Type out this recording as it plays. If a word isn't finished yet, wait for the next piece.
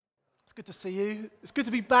It's good to see you. It's good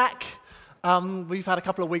to be back. We've had a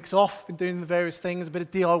couple of weeks off, been doing the various things, a bit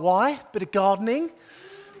of DIY, a bit of gardening,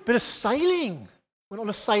 a bit of sailing. Went on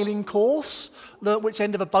a sailing course, learnt which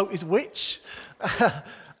end of a boat is which,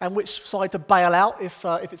 and which side to bail out if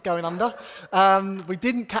it's going under. We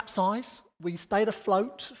didn't capsize. We stayed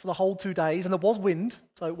afloat for the whole 2 days, and there was wind,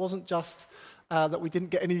 so it wasn't just that we didn't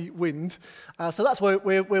get any wind. So that's where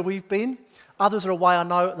we've been. Others are away, I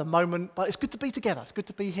know, at the moment, but it's good to be together. It's good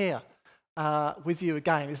to be here with you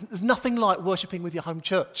again. There's nothing like worshipping with your home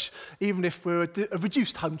church, even if we're a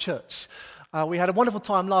reduced home church. We had a wonderful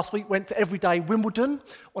time last week, went to Everyday Wimbledon,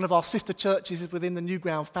 one of our sister churches within the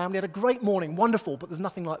Newground family. Had a great morning, wonderful, but there's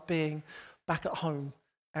nothing like being back at home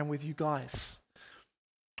and with you guys.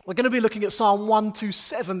 We're going to be looking at Psalm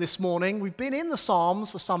 127 this morning. We've been in the Psalms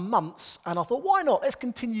for some months, and I thought, why not? Let's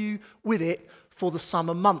continue with it for the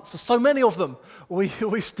summer months. There's so many of them.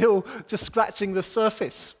 We're still just scratching the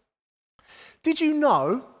surface. Did you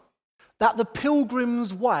know that the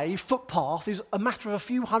Pilgrim's Way footpath is a matter of a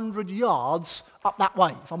few hundred yards up that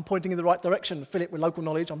way? If I'm pointing in the right direction, Philip with local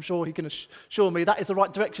knowledge, I'm sure he can assure me that is the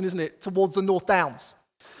right direction, isn't it? Towards the North Downs.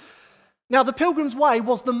 Now, the Pilgrim's Way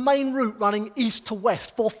was the main route running east to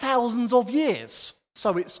west for thousands of years,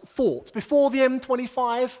 so it's thought. Before the M25,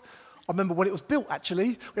 I remember when it was built, actually,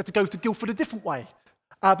 we had to go to Guildford a different way.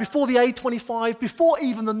 Before the A25, before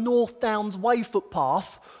even the North Downs Way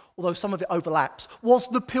footpath, although some of it overlaps, was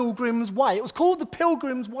the Pilgrim's Way. It was called the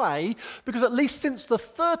Pilgrim's Way because at least since the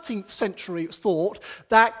 13th century it's thought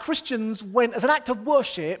that Christians went as an act of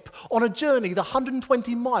worship on a journey the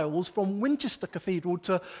 120 miles from Winchester Cathedral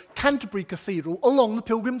to Canterbury Cathedral along the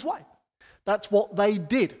Pilgrim's Way. That's what they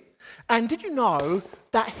did. And did you know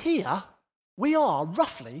that here we are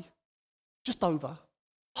roughly just over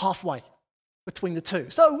halfway between the two?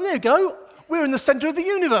 So there you go. We're in the centre of the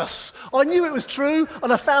universe. I knew it was true,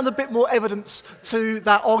 and I found a bit more evidence to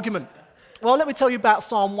that argument. Well, let me tell you about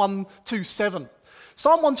Psalm 127.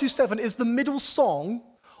 Psalm 127 is the middle song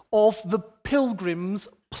of the Pilgrim's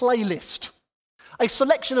Playlist, a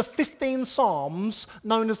selection of 15 psalms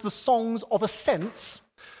known as the Songs of Ascents,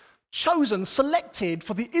 selected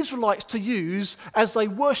for the Israelites to use as they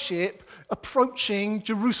worship approaching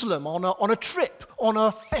Jerusalem on a trip, on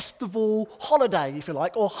a festival holiday, if you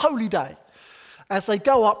like, or holy day, as they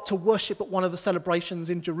go up to worship at one of the celebrations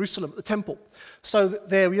in Jerusalem at the temple. So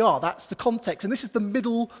there we are, that's the context. And this is the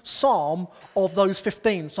middle psalm of those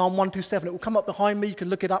 15, Psalm 127. It will come up behind me, you can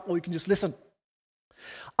look it up or you can just listen.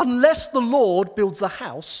 Unless the Lord builds the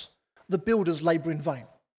house, the builders labor in vain.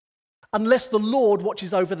 Unless the Lord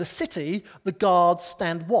watches over the city, the guards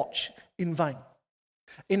stand watch in vain.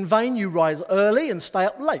 In vain you rise early and stay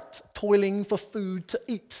up late, toiling for food to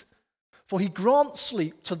eat. For he grants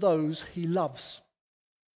sleep to those he loves.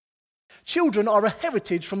 Children are a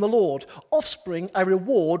heritage from the Lord, offspring a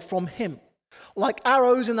reward from him. Like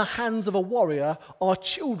arrows in the hands of a warrior are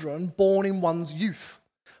children born in one's youth.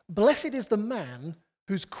 Blessed is the man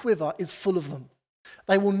whose quiver is full of them.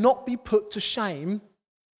 They will not be put to shame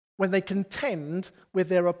when they contend with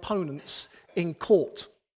their opponents in court.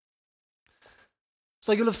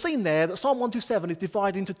 So you'll have seen there that Psalm 127 is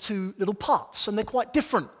divided into two little parts, and they're quite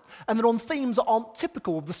different. And they're on themes that aren't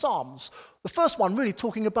typical of the Psalms. The first one really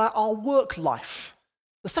talking about our work life.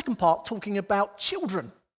 The second part talking about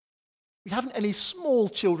children. We haven't any small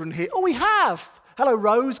children here. Oh, we have! Hello,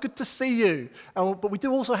 Rose, good to see you. But we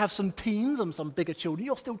do also have some teens and some bigger children.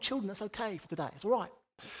 You're still children, that's okay for today, it's all right.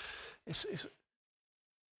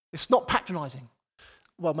 It's not patronising.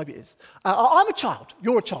 Well, maybe it is. I'm a child.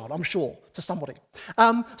 You're a child, I'm sure, to somebody.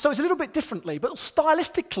 So it's a little bit differently, but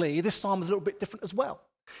stylistically, this psalm is a little bit different as well.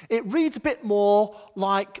 It reads a bit more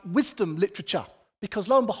like wisdom literature, because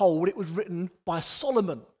lo and behold, it was written by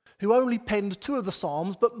Solomon, who only penned 2 of the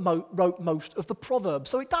psalms, but wrote most of the proverbs.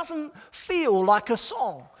 So it doesn't feel like a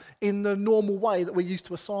song in the normal way that we're used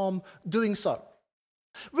to a psalm doing so.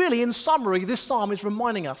 Really, in summary, this psalm is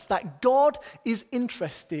reminding us that God is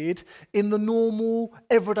interested in the normal,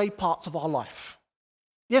 everyday parts of our life.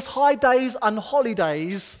 Yes, high days and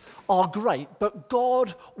holidays are great, but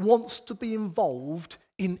God wants to be involved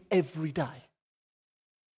in every day.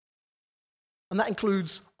 And that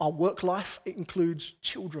includes our work life, it includes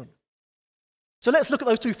children. So let's look at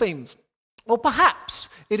those two themes. Well, perhaps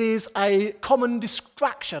it is a common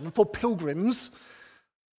distraction for pilgrims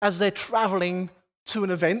as they're travelling to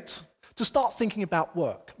an event to start thinking about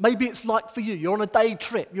work. Maybe it's like for you, you're on a day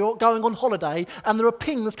trip, you're going on holiday, and there are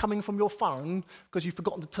pings coming from your phone because you've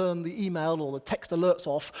forgotten to turn the email or the text alerts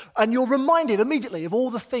off, and you're reminded immediately of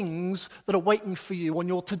all the things that are waiting for you on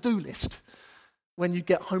your to-do list when you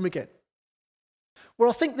get home again. Well,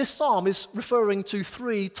 I think this psalm is referring to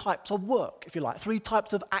three types of work, if you like, three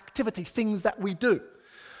types of activity, things that we do.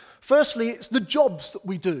 Firstly, it's the jobs that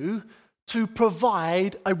we do to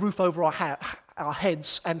provide a roof over our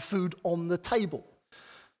heads and food on the table.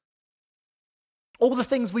 All the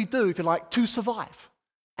things we do, if you like, to survive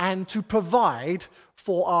and to provide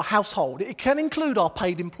for our household. It can include our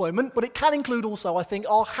paid employment, but it can include also, I think,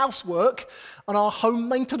 our housework and our home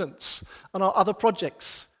maintenance and our other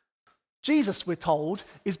projects. Jesus, we're told,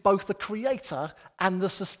 is both the creator and the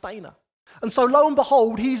sustainer. And so, lo and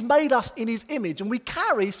behold, he's made us in his image, and we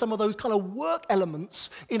carry some of those kind of work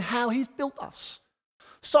elements in how he's built us.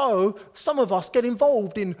 So, some of us get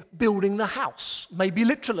involved in building the house, maybe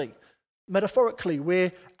literally. Metaphorically,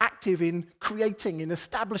 we're active in creating, in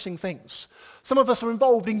establishing things. Some of us are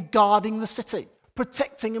involved in guarding the city,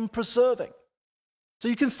 protecting and preserving. So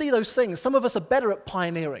you can see those things. Some of us are better at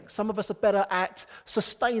pioneering. Some of us are better at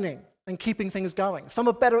sustaining and keeping things going. Some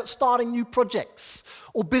are better at starting new projects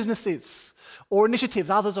or businesses or initiatives.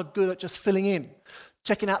 Others are good at just filling in,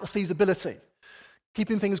 checking out the feasibility,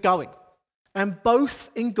 keeping things going. And both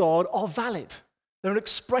in God are valid. They're an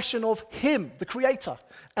expression of him, the creator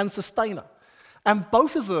and sustainer. And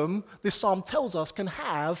both of them, this psalm tells us, can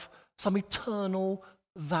have some eternal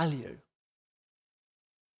value.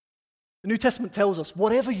 The New Testament tells us,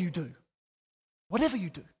 whatever you do,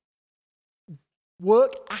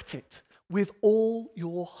 work at it with all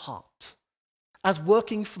your heart, as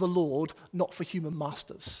working for the Lord, not for human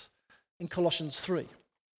masters, in Colossians 3.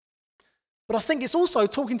 But I think it's also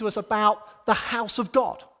talking to us about the house of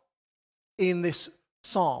God in this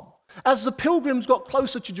psalm. As the pilgrims got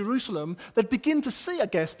closer to Jerusalem, they'd begin to see, I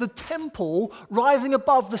guess, the temple rising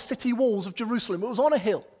above the city walls of Jerusalem. It was on a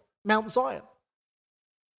hill, Mount Zion.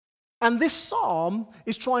 And this psalm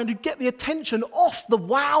is trying to get the attention off the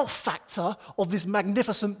wow factor of this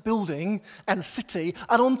magnificent building and city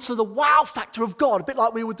and onto the wow factor of God, a bit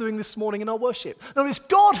like we were doing this morning in our worship. No, it's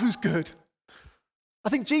God who's good. I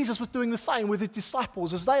think Jesus was doing the same with his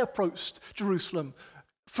disciples as they approached Jerusalem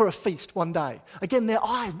for a feast one day. Again, their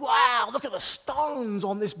eyes, wow, look at the stones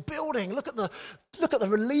on this building. Look at the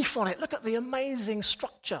relief on it. Look at the amazing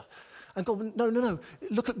structure. And God, no,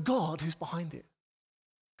 look at God who's behind it.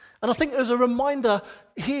 And I think there's a reminder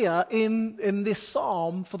here in this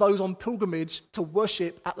psalm for those on pilgrimage to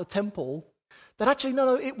worship at the temple that actually,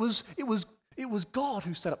 it was God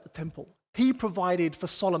who set up the temple. He provided for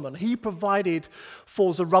Solomon. He provided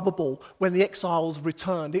for Zerubbabel when the exiles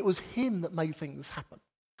returned. It was him that made things happen.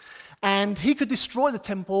 And he could destroy the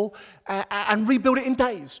temple and rebuild it in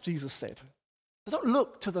days, Jesus said. Don't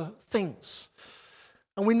look to the things.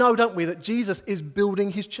 And we know, don't we, that Jesus is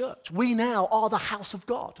building his church. We now are the house of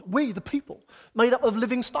God. We, the people, made up of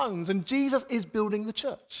living stones. And Jesus is building the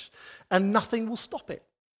church. And nothing will stop it.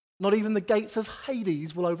 Not even the gates of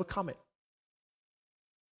Hades will overcome it.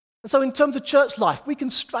 And so in terms of church life, we can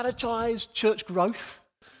strategize church growth,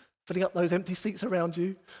 filling up those empty seats around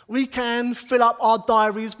you. We can fill up our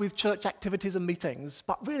diaries with church activities and meetings.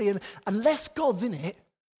 But really, unless God's in it,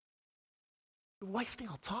 we're wasting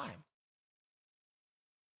our time.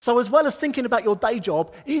 So as well as thinking about your day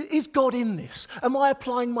job, is God in this? Am I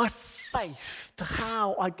applying my faith to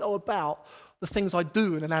how I go about the things I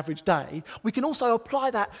do in an average day? We can also apply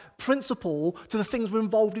that principle to the things we're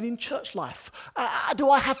involved in church life. Do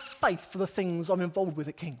I have faith for the things I'm involved with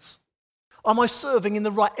at King's? Am I serving in the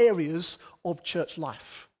right areas of church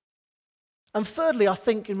life? And thirdly, I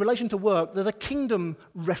think in relation to work, there's a kingdom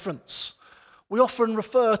reference. We often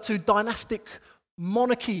refer to dynastic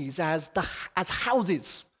monarchies as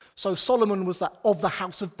houses. So Solomon was of the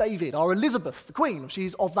house of David, or Elizabeth, the Queen,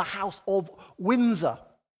 she's of the house of Windsor.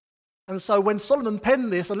 And so when Solomon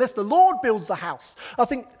penned this, unless the Lord builds the house, I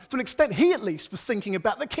think to an extent he at least was thinking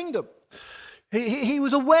about the kingdom. He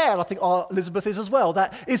was aware, I think Elizabeth is as well,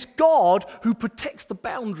 that it's God who protects the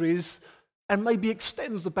boundaries and maybe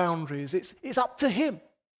extends the boundaries. It's up to him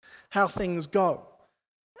how things go.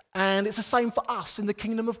 And it's the same for us in the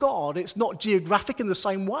kingdom of God. It's not geographic in the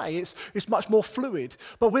same way. It's much more fluid.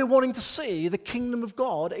 But we're wanting to see the kingdom of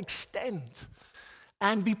God extend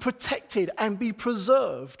and be protected and be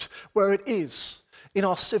preserved where it is in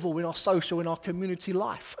our civil, in our social, in our community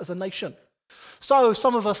life as a nation. So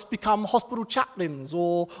some of us become hospital chaplains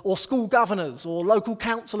or school governors or local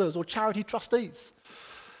councillors or charity trustees.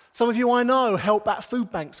 Some of you I know help at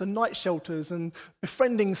food banks and night shelters and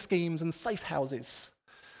befriending schemes and safe houses.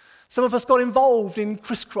 Some of us got involved in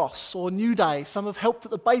Crisscross or New Day. Some have helped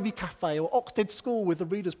at the Baby Cafe or Oxted School with the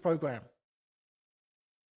Readers Programme.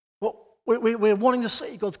 Well, we're wanting to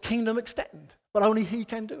see God's kingdom extend, but only he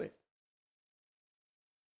can do it.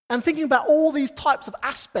 And thinking about all these types of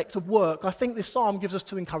aspects of work, I think this psalm gives us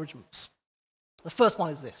two encouragements. The first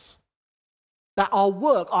one is this, that our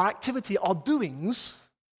work, our activity, our doings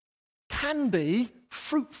can be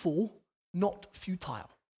fruitful, not futile.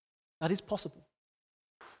 That is possible.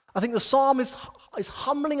 I think the psalm is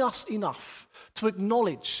humbling us enough to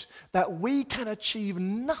acknowledge that we can achieve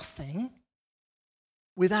nothing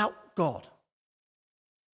without God.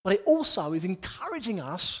 But it also is encouraging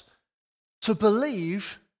us to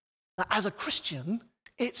believe that as a Christian,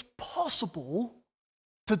 it's possible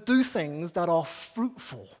to do things that are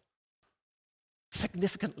fruitful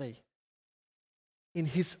significantly in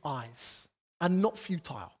his eyes and not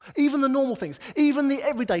futile. Even the normal things, even the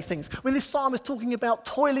everyday things. When this psalm is talking about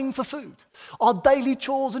toiling for food, our daily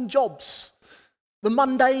chores and jobs, the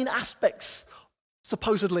mundane aspects,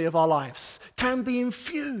 supposedly, of our lives can be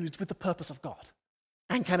infused with the purpose of God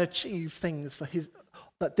and can achieve things for his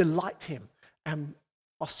that delight him and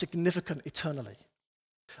are significant eternally.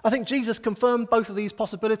 I think Jesus confirmed both of these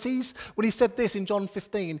possibilities when he said this in John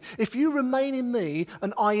 15, "If you remain in me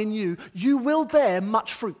and I in you, you will bear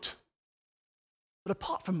much fruit. But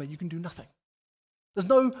apart from me, you can do nothing." There's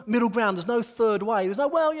no middle ground. There's no third way. There's no,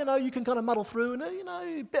 well, you can kind of muddle through and,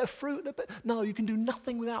 a bit of fruit. And a bit. No, you can do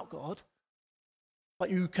nothing without God.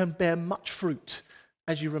 But you can bear much fruit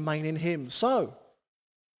as you remain in him. So,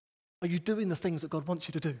 are you doing the things that God wants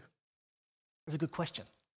you to do? That's a good question.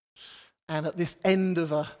 And at this end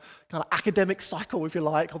of a kind of academic cycle, if you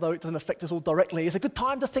like, although it doesn't affect us all directly, it's a good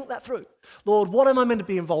time to think that through. Lord, what am I meant to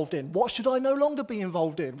be involved in? What should I no longer be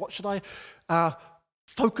involved in? What should I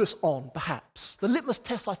focus on, perhaps? The litmus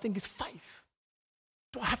test, I think, is faith.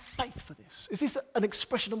 Do I have faith for this? Is this an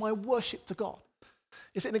expression of my worship to God?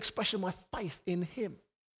 Is it an expression of my faith in him?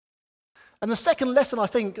 And the second lesson, I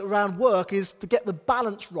think, around work is to get the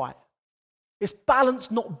balance right. It's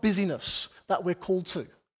balance, not busyness, that we're called to.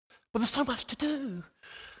 But there's so much to do.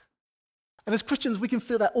 And as Christians, we can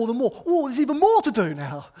feel that all the more. Oh, there's even more to do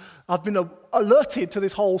now. I've been alerted to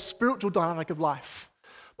this whole spiritual dynamic of life.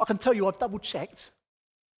 But I can tell you, I've double-checked.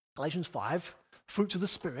 Galatians 5, fruits of the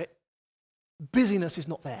Spirit. Busyness is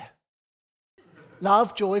not there.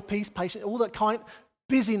 Love, joy, peace, patience, all that kind.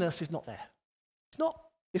 Busyness is not there.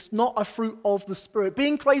 It's not a fruit of the Spirit.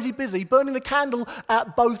 Being crazy busy, burning the candle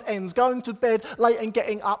at both ends, going to bed late and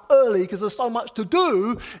getting up early because there's so much to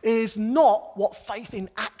do is not what faith in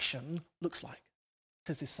action looks like,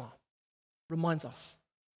 says this psalm. Reminds us.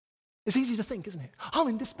 It's easy to think, isn't it? I'm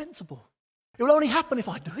indispensable. It will only happen if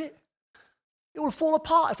I do it. It will fall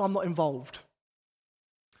apart if I'm not involved.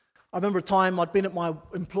 I remember a time I'd been at my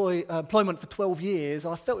employment for 12 years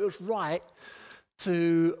and I felt it was right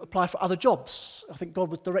to apply for other jobs. I think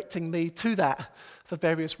God was directing me to that for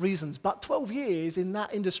various reasons. But 12 years in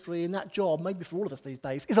that industry, in that job, maybe for all of us these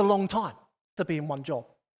days, is a long time to be in one job.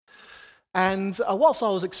 And whilst I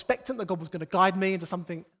was expectant that God was going to guide me into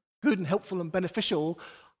something good and helpful and beneficial,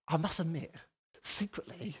 I must admit,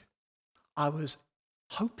 secretly, I was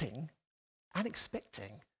hoping and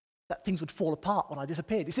expecting that things would fall apart when I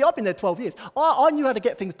disappeared. You see, I've been there 12 years. I knew how to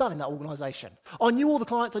get things done in that organisation. I knew all the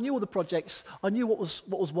clients, I knew all the projects, I knew what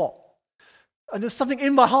was what. And there's something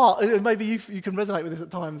in my heart, and maybe you can resonate with this at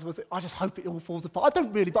times, with it. I just hope it all falls apart. I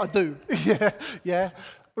don't really, but I do. yeah.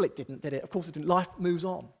 Well, it didn't, did it? Of course it didn't. Life moves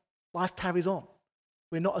on. Life carries on.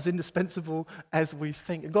 We're not as indispensable as we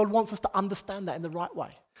think. And God wants us to understand that in the right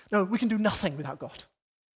way. No, we can do nothing without God.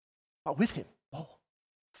 But with him,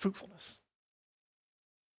 fruitfulness.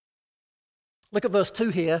 Look at verse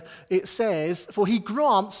 2 here. It says, "For he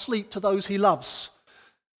grants sleep to those he loves."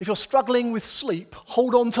 If you're struggling with sleep,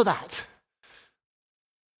 hold on to that.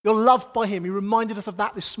 You're loved by him. He reminded us of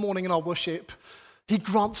that this morning in our worship. He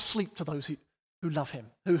grants sleep to those who love him,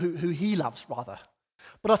 who he loves, rather.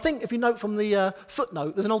 But I think if you note from the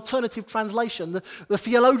footnote, there's an alternative translation. The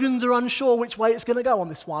theologians are unsure which way it's going to go on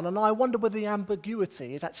this one, and I wonder whether the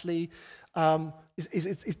ambiguity is actually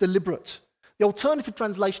is deliberate. The alternative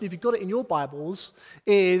translation, if you've got it in your Bibles,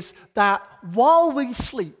 is that while we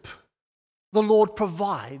sleep, the Lord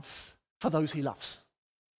provides for those he loves.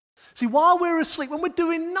 See, while we're asleep, when we're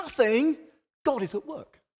doing nothing, God is at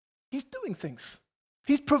work. He's doing things.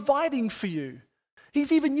 He's providing for you.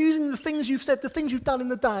 He's even using the things you've said, the things you've done in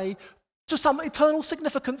the day, to some eternal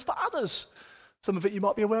significance for others. Some of it you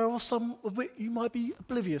might be aware of, some of it you might be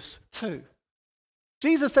oblivious to.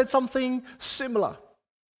 Jesus said something similar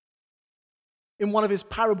in one of his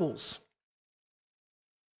parables.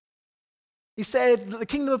 He said that the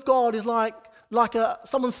kingdom of God is like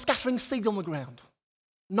someone scattering seed on the ground.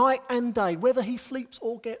 Night and day, whether he sleeps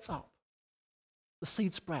or gets up, the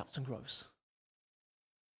seed sprouts and grows,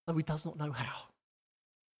 though he does not know how.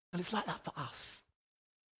 And it's like that for us.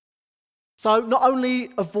 So not only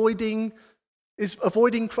is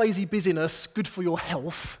avoiding crazy busyness good for your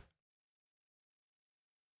health,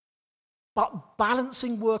 but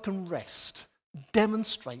balancing work and rest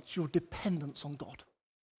demonstrates your dependence on God,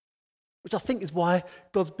 which I think is why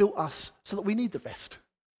God's built us so that we need the rest,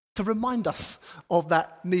 to remind us of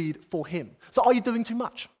that need for him. So are you doing too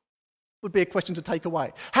much? Would be a question to take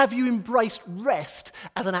away. Have you embraced rest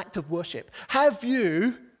as an act of worship? Have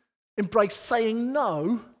you embraced saying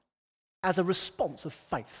no as a response of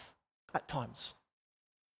faith at times?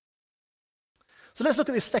 So let's look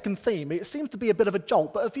at this second theme. It seems to be a bit of a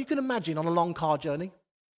jolt, but if you can imagine on a long car journey,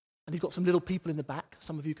 and you've got some little people in the back,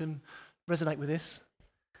 some of you can resonate with this,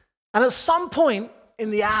 and at some point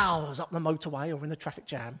in the hours up the motorway or in the traffic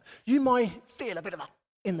jam, you might feel a bit of a,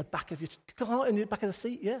 in the back of your car, in the back of the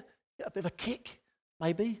seat, yeah? A bit of a kick,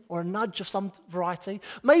 maybe, or a nudge of some variety.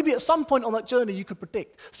 Maybe at some point on that journey you could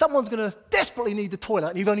predict someone's going to desperately need the toilet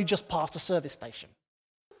and you've only just passed a service station.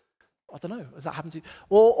 I don't know, has that happened to you?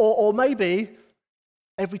 Or maybe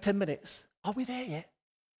every 10 minutes, are we there yet?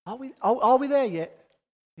 Are we there yet?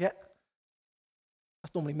 Yeah.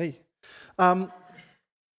 That's normally me. But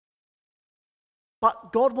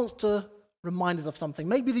God wants to remind us of something.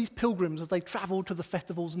 Maybe these pilgrims, as they traveled to the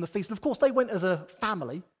festivals and the feasts, and of course they went as a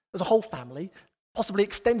family, as a whole family, possibly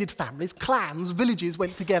extended families, clans, villages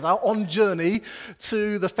went together on journey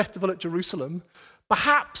to the festival at Jerusalem.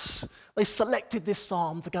 Perhaps they selected this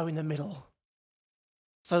psalm to go in the middle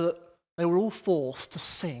so that they were all forced to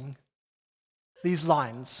sing these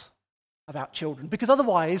lines about children, because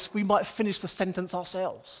otherwise we might finish the sentence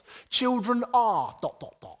ourselves. Children are ...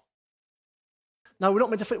 No, we're not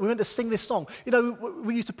meant to. We're meant to sing this song. You know,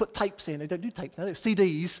 we used to put tapes in. They don't do tapes now.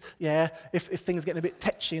 CDs. Yeah, if things are getting a bit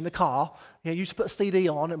tetchy in the car, yeah, you used to put a CD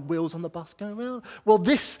on and wheels on the bus going around. Well,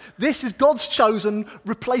 this is God's chosen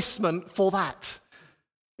replacement for that.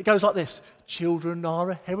 It goes like this: children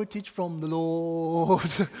are a heritage from the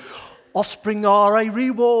Lord. Offspring are a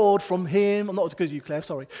reward from Him. I'm not as good as you, Claire.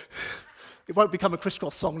 Sorry. It won't become a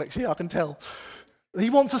crisscross song next year. I can tell.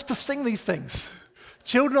 He wants us to sing these things.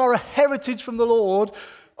 Children are a heritage from the Lord.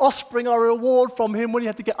 Offspring are a reward from him when you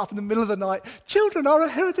have to get up in the middle of the night. Children are a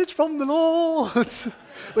heritage from the Lord.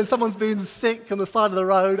 When someone's been sick on the side of the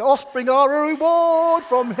road, offspring are a reward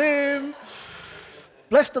from him.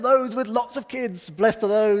 Blessed are those with lots of kids. Blessed are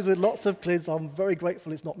those with lots of kids. I'm very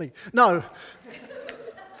grateful it's not me. No.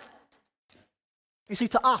 You see,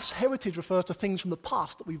 to us, heritage refers to things from the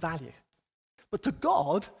past that we value. But to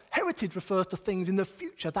God, heritage refers to things in the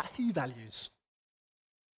future that he values.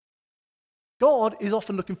 God is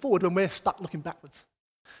often looking forward when we're stuck looking backwards.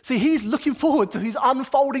 See, he's looking forward to his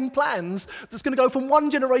unfolding plans that's going to go from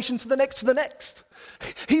one generation to the next to the next.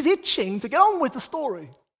 He's itching to get on with the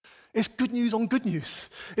story. It's good news on good news.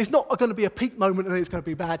 It's not going to be a peak moment and then it's going to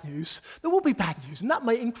be bad news. There will be bad news, and that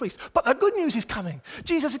may increase. But the good news is coming.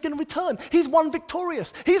 Jesus is going to return. He's won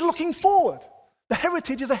victorious. He's looking forward. The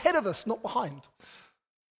heritage is ahead of us, not behind.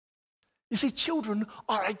 You see, children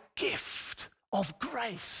are a gift of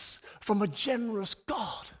grace from a generous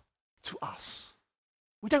God to us.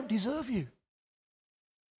 We don't deserve you,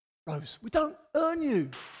 Rose. We don't earn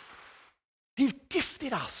you. He's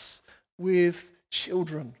gifted us with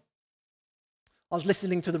children. I was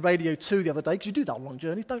listening to the Radio 2 the other day, because you do that on long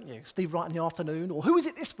journeys, don't you? Steve Wright in the afternoon, or who is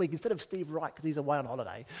it this week instead of Steve Wright because he's away on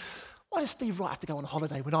holiday? Why does Steve Wright have to go on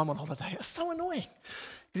holiday when I'm on holiday? It's so annoying,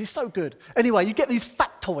 because he's so good. Anyway, you get these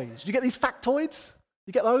factoids. You get these factoids?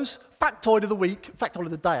 You get those? Factoid of the week, factoid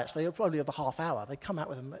of the day actually, or probably of the half hour. They come out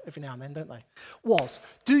with them every now and then, don't they?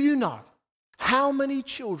 Do you know how many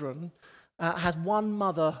children has one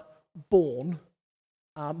mother born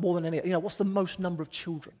more than any? You know, what's the most number of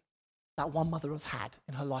children that one mother has had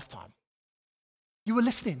in her lifetime? You were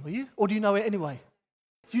listening, were you? Or do you know it anyway?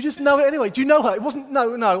 You just know it anyway. Do you know her? It wasn't,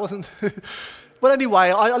 no, it wasn't. But anyway,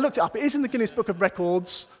 I looked it up. It is in the Guinness Book of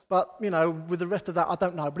Records, but, you know, with the rest of that, I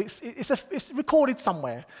don't know. But it's recorded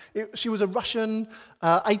somewhere. She was a Russian,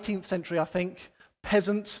 18th century, I think,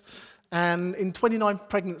 peasant, and in 29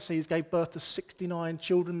 pregnancies gave birth to 69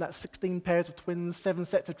 children. That's 16 pairs of twins, 7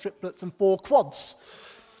 sets of triplets, and 4 quads.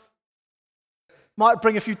 Might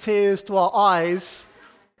bring a few tears to our eyes,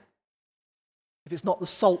 if it's not the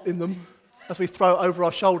salt in them, as we throw it over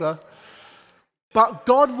our shoulder. But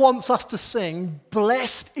God wants us to sing,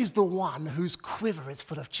 blessed is the one whose quiver is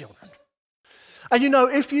full of children. And you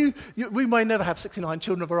know, we may never have 69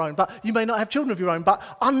 children of our own, but you may not have children of your own, but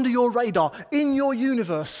under your radar, in your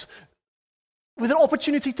universe, with an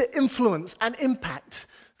opportunity to influence and impact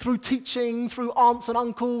through teaching, through aunts and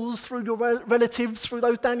uncles, through your relatives, through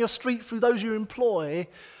those down your street, through those you employ,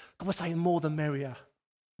 God was saying more the merrier.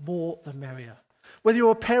 More the merrier. Whether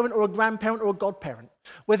you're a parent or a grandparent or a godparent,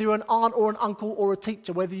 whether you're an aunt or an uncle or a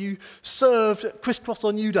teacher, whether you served at Crisscross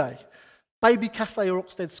or New Day, Baby Cafe or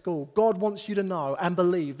Oxted School, God wants you to know and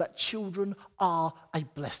believe that children are a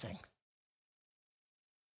blessing.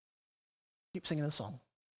 Keep singing the song.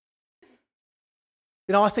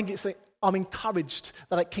 You know, I think I'm encouraged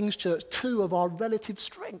that at King's Church, two of our relative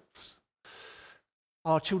strengths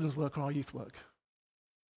are our children's work and our youth work.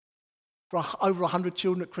 For over 100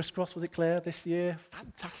 children at Crisscross, was it Claire, this year?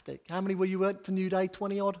 Fantastic. How many were you at to New Day?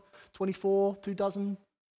 20-odd? 24? 24?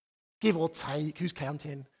 Give or take, who's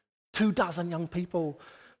counting? 24 young people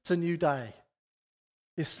to New Day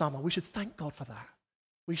this summer. We should thank God for that.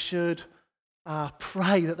 We should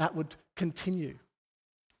pray that that would continue.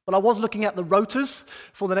 But I was looking at the rotas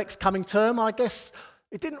for the next coming term. I guess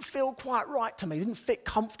it didn't feel quite right to me. It didn't fit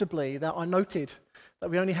comfortably that I noted that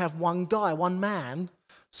we only have one guy, one man,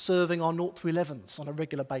 serving our 0 to 11s on a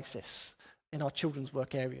regular basis in our children's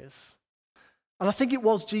work areas. And I think it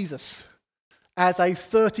was Jesus, as a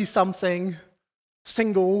 30-something,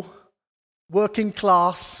 single, working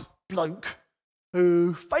class bloke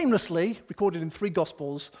who famously, recorded in 3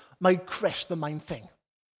 Gospels, made creche the main thing.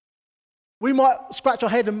 We might scratch our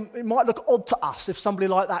head and it might look odd to us if somebody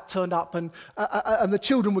like that turned up and the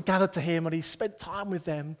children were gathered to him and he spent time with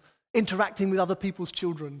them, interacting with other people's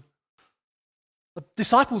children. The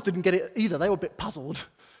disciples didn't get it either. They were a bit puzzled.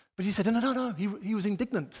 But he said, no. He was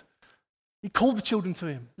indignant. He called the children to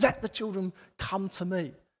him. Let the children come to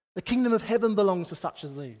me. The kingdom of heaven belongs to such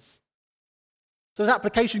as these. So as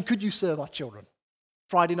application, could you serve our children?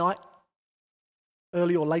 Friday night,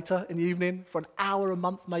 early or later in the evening, for an hour a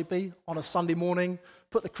month maybe, on a Sunday morning.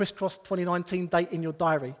 Put the Crisscross 2019 date in your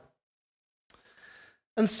diary.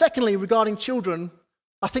 And secondly, regarding children,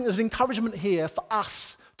 I think there's an encouragement here for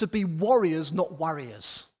us to be warriors, not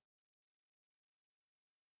worriers.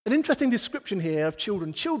 An interesting description here of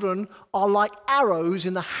children. Children are like arrows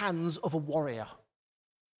in the hands of a warrior.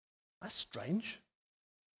 That's strange.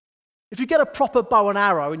 If you get a proper bow and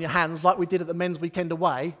arrow in your hands, like we did at the men's weekend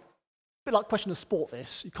away, a bit like question of sport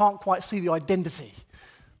this, you can't quite see the identity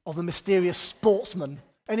of the mysterious sportsman.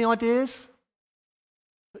 Any ideas?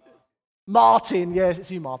 Martin, yes,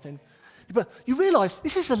 it's you, Martin. But you realise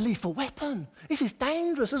this is a lethal weapon. This is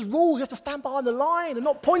dangerous. There's rules. You have to stand behind the line and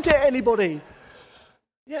not point it at anybody.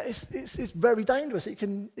 Yeah, it's very dangerous. It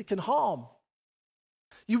can harm.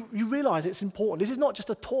 You realise it's important. This is not just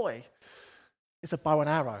a toy. It's a bow and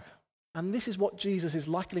arrow. And this is what Jesus is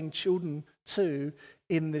likening children to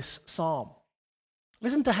in this psalm.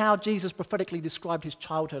 Listen to how Jesus prophetically described his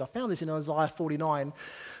childhood. I found this in Isaiah 49.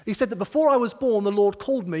 He said that before I was born, the Lord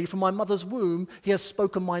called me from my mother's womb. He has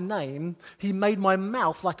spoken my name. He made my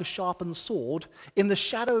mouth like a sharpened sword. In the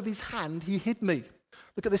shadow of his hand, he hid me.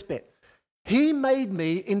 Look at this bit. He made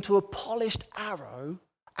me into a polished arrow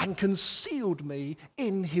and concealed me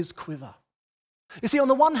in his quiver. You see, on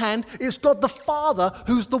the one hand, it's God the Father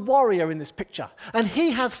who's the warrior in this picture. And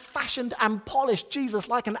he has fashioned and polished Jesus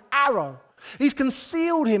like an arrow. He's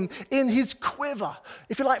concealed him in his quiver,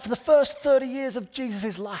 if you like, for the first 30 years of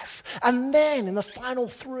Jesus' life. And then in the final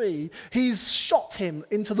 3, he's shot him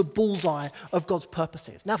into the bullseye of God's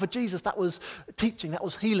purposes. Now for Jesus, that was teaching, that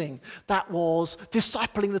was healing, that was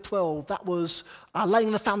discipling the 12, that was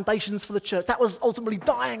laying the foundations for the church, that was ultimately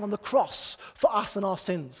dying on the cross for us and our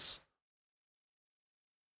sins.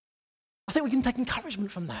 I think we can take encouragement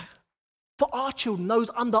from that. For our children, those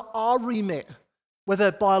under our remit,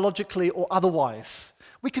 whether biologically or otherwise,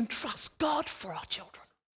 we can trust God for our children.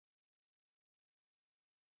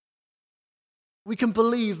 We can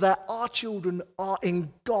believe that our children are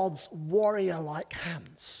in God's warrior-like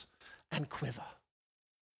hands and quiver.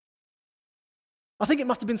 I think it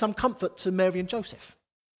must have been some comfort to Mary and Joseph.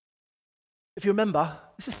 If you remember,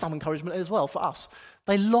 this is some encouragement as well for us.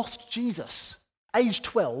 They lost Jesus, age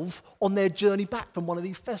 12, on their journey back from one of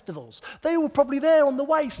these festivals. They were probably there on the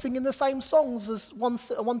way singing the same songs as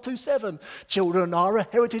 127. Children are a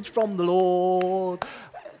heritage from the Lord.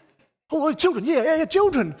 Oh, children, yeah,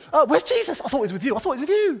 children. Where's Jesus? I thought he was with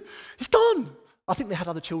you. He's gone. I think they had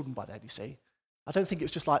other children by then, you see. I don't think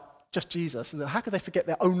it was just Jesus. And how could they forget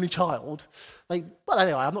their only child? Well,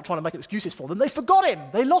 anyway, I'm not trying to make excuses for them. They forgot him.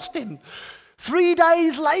 They lost him. 3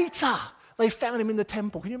 days later, they found him in the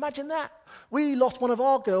temple. Can you imagine that? We lost one of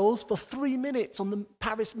our girls for 3 minutes on the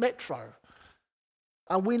Paris metro.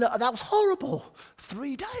 And we know that was horrible.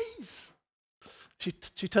 3 days.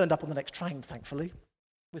 She turned up on the next train, thankfully,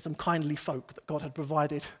 with some kindly folk that God had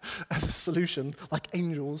provided as a solution, like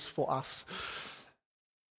angels for us.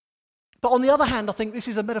 But on the other hand, I think this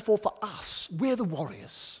is a metaphor for us. We're the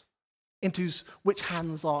warriors, into which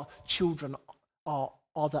hands our children are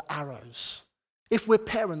the arrows. If we're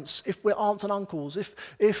parents, if we're aunts and uncles,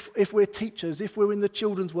 if we're teachers, if we're in the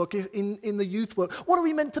children's work, in the youth work, what are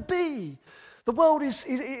we meant to be? The world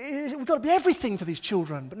we've got to be everything to these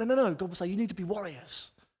children. But no. God will say you need to be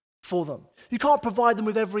warriors for them. You can't provide them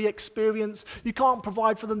with every experience. You can't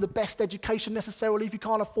provide for them the best education necessarily if you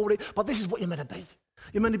can't afford it. But this is what you're meant to be.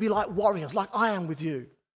 You're meant to be like warriors, like I am with you.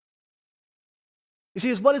 You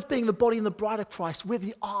see, as well as being the body and the bride of Christ, we're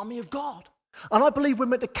the army of God. And I believe we're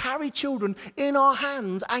meant to carry children in our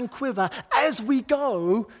hands and quiver as we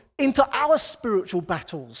go into our spiritual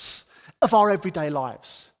battles of our everyday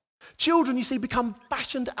lives. Children, you see, become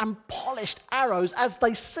fashioned and polished arrows as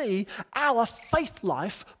they see our faith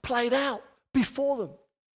life played out before them.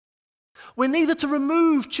 We're neither to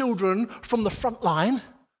remove children from the front line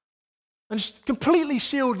and just completely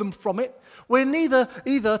shield them from it. We're neither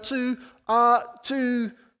to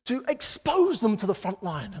expose them to the front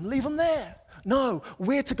line and leave them there. No,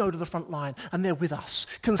 we're to go to the front line and they're with us,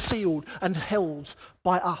 concealed and held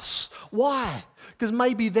by us. Why? Because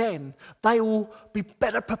maybe then they will be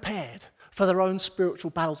better prepared for their own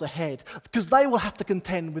spiritual battles ahead, because they will have to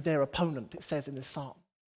contend with their opponent, it says in this psalm.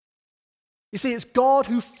 You see, it's God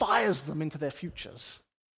who fires them into their futures.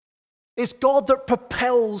 It's God that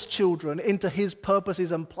propels children into his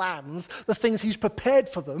purposes and plans, the things he's prepared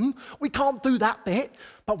for them. We can't do that bit,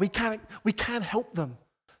 but we can help them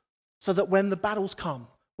so that when the battles come,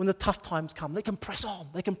 when the tough times come, they can press on,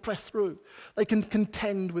 they can press through, they can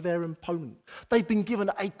contend with their opponent. They've been given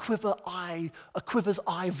a quiver's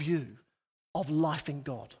eye view of life in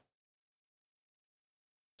God.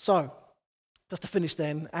 So, just to finish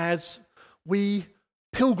then, as we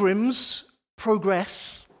pilgrims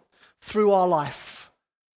progress through our life,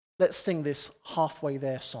 let's sing this halfway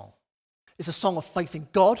there song. It's a song of faith in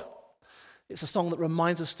God. It's a song that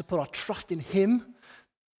reminds us to put our trust in him,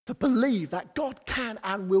 to believe that God can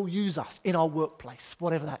and will use us in our workplace,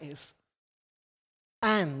 whatever that is,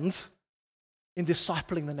 and in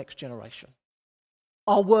discipling the next generation.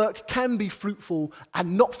 Our work can be fruitful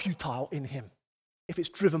and not futile in him if it's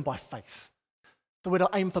driven by faith. So we're to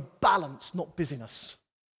aim for balance, not busyness.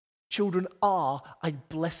 Children are a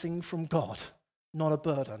blessing from God, not a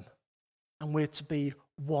burden. And we're to be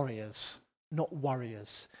warriors, not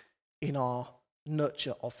worriers, in our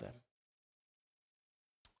nurture of them.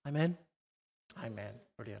 Amen? Amen.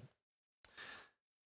 Brilliant.